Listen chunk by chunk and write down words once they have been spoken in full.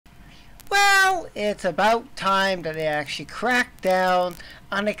Well, it's about time that they actually crack down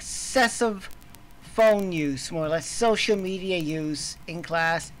on excessive phone use, more or less social media use in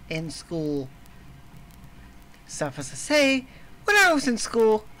class, in school. Suffice to say, when I was in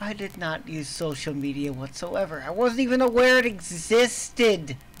school, I did not use social media whatsoever. I wasn't even aware it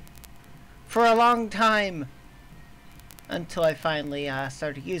existed for a long time until I finally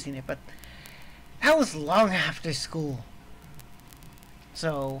started using it, but that was long after school.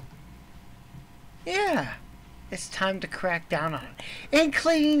 So, yeah, it's time to crack down on it,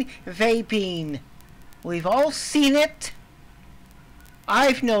 including vaping. We've all seen it.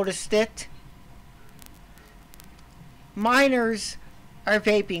 I've noticed it. Minors are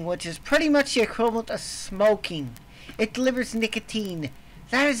vaping, which is pretty much the equivalent of smoking. It delivers nicotine.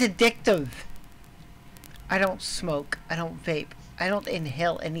 That is addictive. I don't smoke. I don't vape. I don't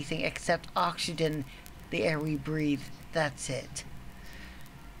inhale anything except oxygen, the air we breathe. That's it.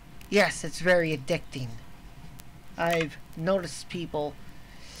 Yes, it's very addicting. I've noticed people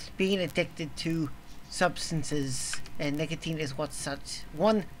being addicted to substances, and nicotine is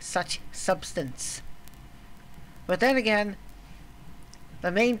one such substance. But then again,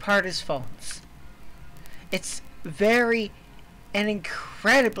 the main part is phones. It's very and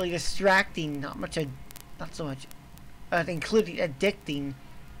incredibly distracting, not so much, including addicting,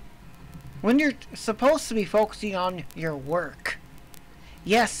 when you're supposed to be focusing on your work.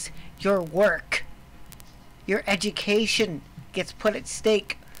 Yes, your work. Your education gets put at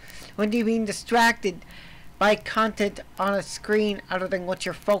stake when you're being distracted by content on a screen other than what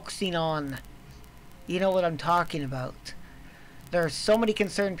you're focusing on. You know what I'm talking about. There are so many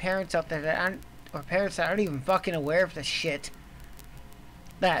concerned parents out there that aren't, or parents that aren't even fucking aware of this shit.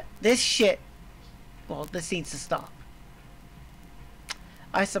 That this shit, well, this needs to stop.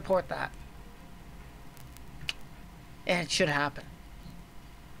 I support that. And it should happen.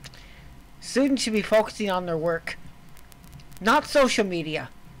 Students should be focusing on their work, not social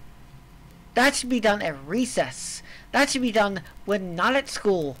media. That should be done at recess. That should be done when not at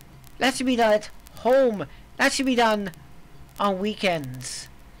school. That should be done at home. That should be done on weekends,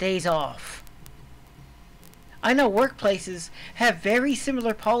 days off. I know workplaces have very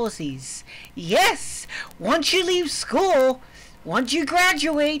similar policies. Yes, once you leave school, once you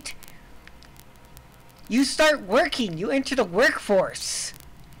graduate, you start working, you enter the workforce.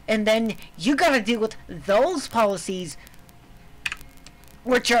 And then you gotta deal with those policies,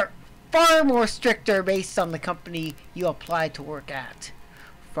 which are far more stricter based on the company you apply to work at.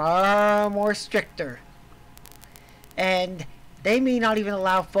 Far more stricter. And they may not even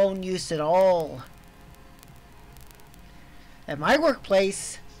allow phone use at all. At my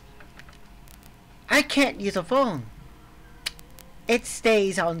workplace, I can't use a phone. It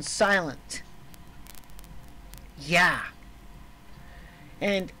stays on silent. Yeah.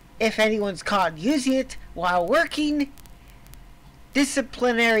 And if anyone's caught using it while working,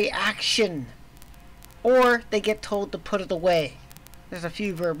 disciplinary action. Or they get told to put it away. There's a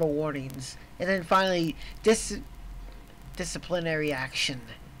few verbal warnings. And then finally, disciplinary action.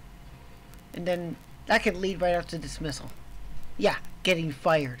 And then that could lead right up to dismissal. Yeah, getting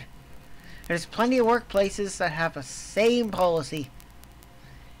fired. There's plenty of workplaces that have the same policy.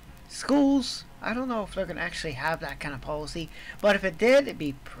 Schools, I don't know if they're going to actually have that kind of policy. But if it did, it'd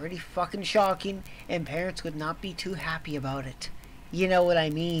be pretty fucking shocking. And parents would not be too happy about it. You know what I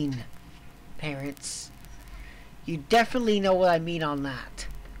mean, parents. You definitely know what I mean on that.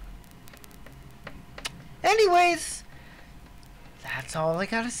 Anyways, that's all I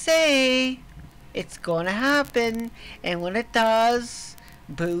gotta say. It's gonna happen. And when it does,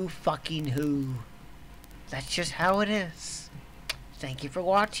 boo fucking who. That's just how it is. Thank you for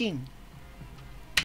watching.